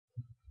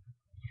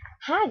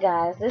Hi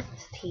guys, this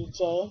is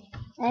TJ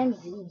and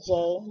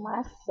ZJ,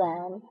 my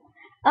son.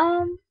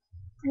 Um,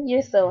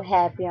 you're so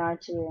happy,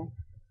 aren't you?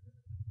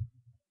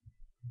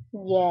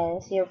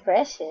 Yes, you're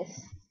precious.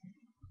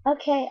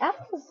 Okay, I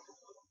was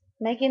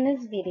making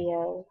this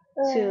video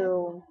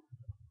to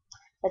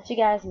let you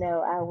guys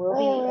know I will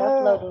be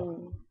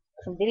uploading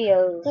some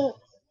videos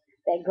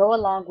that go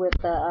along with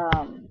the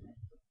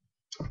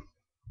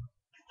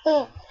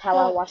how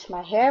I wash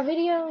my hair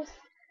videos.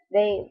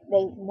 They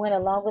went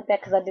along with that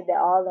because I did that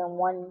all in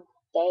one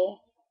day,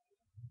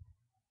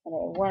 and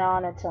it went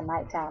on until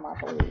nighttime, I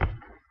believe.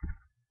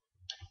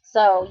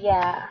 So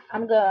yeah,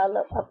 I'm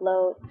gonna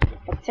upload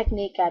a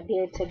technique I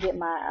did to get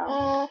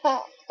my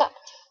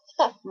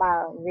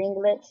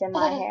ringlets in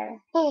my hair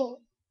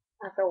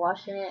after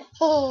washing it.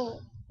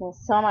 And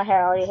some of my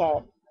hair already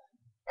had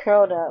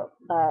curled up,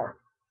 but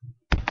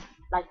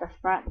like the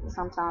front,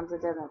 sometimes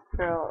it doesn't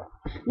curl.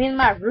 I mean,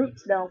 my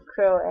roots don't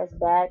curl as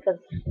bad because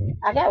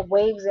I got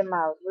waves in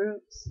my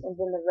roots, and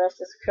then the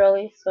rest is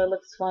curly, so it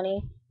looks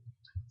funny.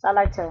 So I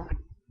like to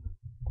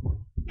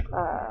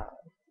uh,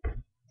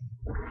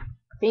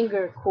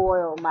 finger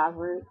coil my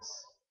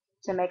roots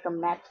to make them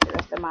match the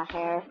rest of my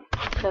hair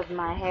because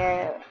my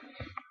hair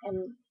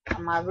and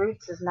my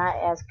roots is not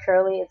as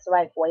curly, it's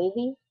like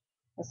wavy,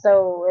 and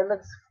so it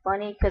looks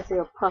funny because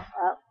it'll puff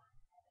up.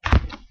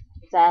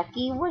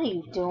 Zachy, what are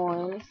you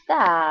doing?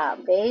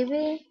 Stop,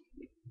 baby.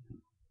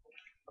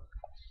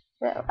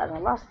 Well, I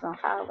done lost on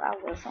how I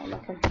was on the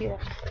computer.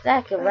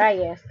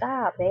 Zachariah,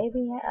 stop,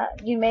 baby.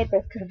 You made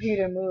the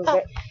computer move.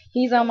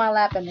 He's on my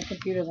lap and the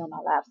computer's on my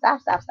lap.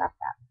 Stop, stop, stop,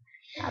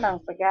 stop. I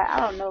don't forget. I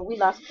don't know. We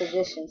lost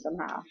position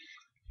somehow.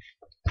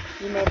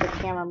 You made the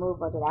camera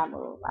move or did I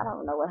move? I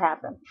don't know what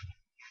happened.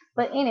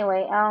 But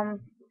anyway,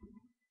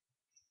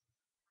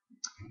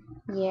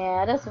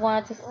 yeah, I just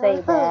wanted to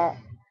say that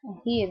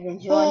he is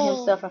enjoying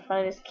himself in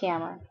front of this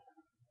camera.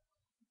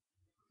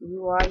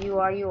 You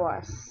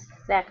are,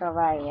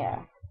 Zachariah.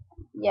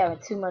 You having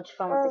too much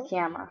fun with the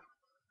camera.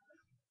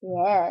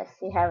 Yes,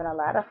 you're having a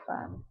lot of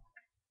fun.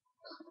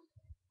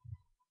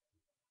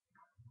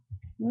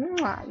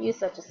 Mwah, you're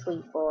such a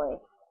sweet boy.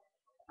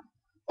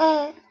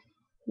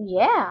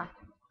 Yeah.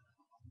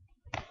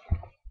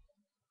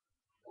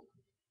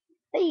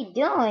 What are you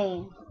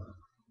doing?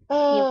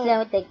 You playing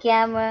with the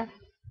camera?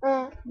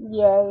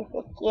 Yes,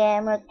 the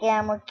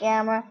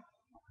camera.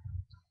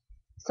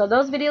 So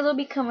those videos will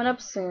be coming up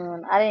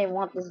soon. I didn't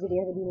want this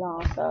video to be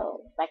long,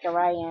 so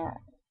Zachariah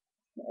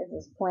is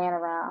just playing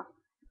around.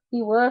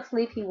 He was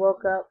asleep, he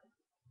woke up.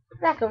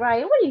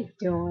 Zachariah, what are you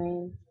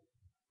doing?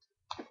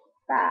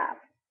 Stop.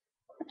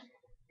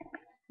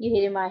 You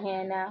hitting my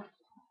hand now?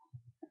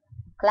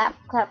 Clap,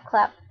 clap,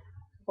 clap.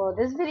 Well,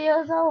 this video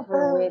is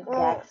over with,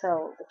 Jack,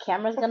 so the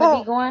camera's gonna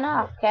be going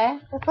off, okay?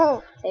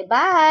 Say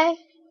bye.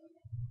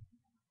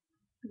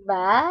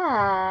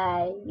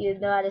 Bye. You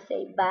know how to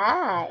say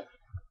bye.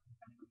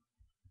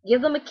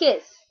 Give them a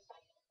kiss.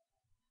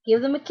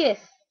 Give them a kiss.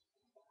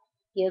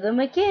 Give them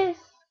a kiss.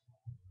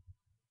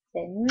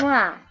 Say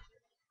mwah.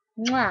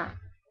 Mwah.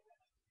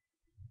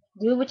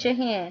 Do it with your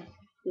hand.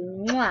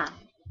 Do mwah.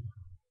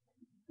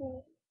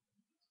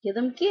 Give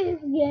them a kiss.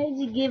 Yes,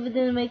 you give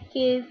them a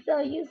kiss.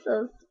 Oh, you're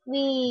so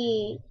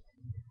sweet.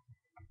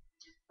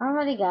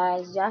 Alrighty,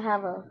 guys. Y'all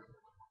have a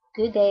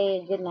good day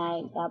and good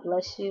night. God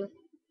bless you.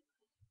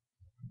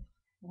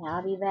 And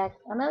I'll be back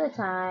another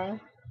time.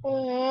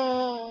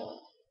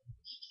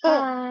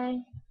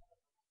 Bye.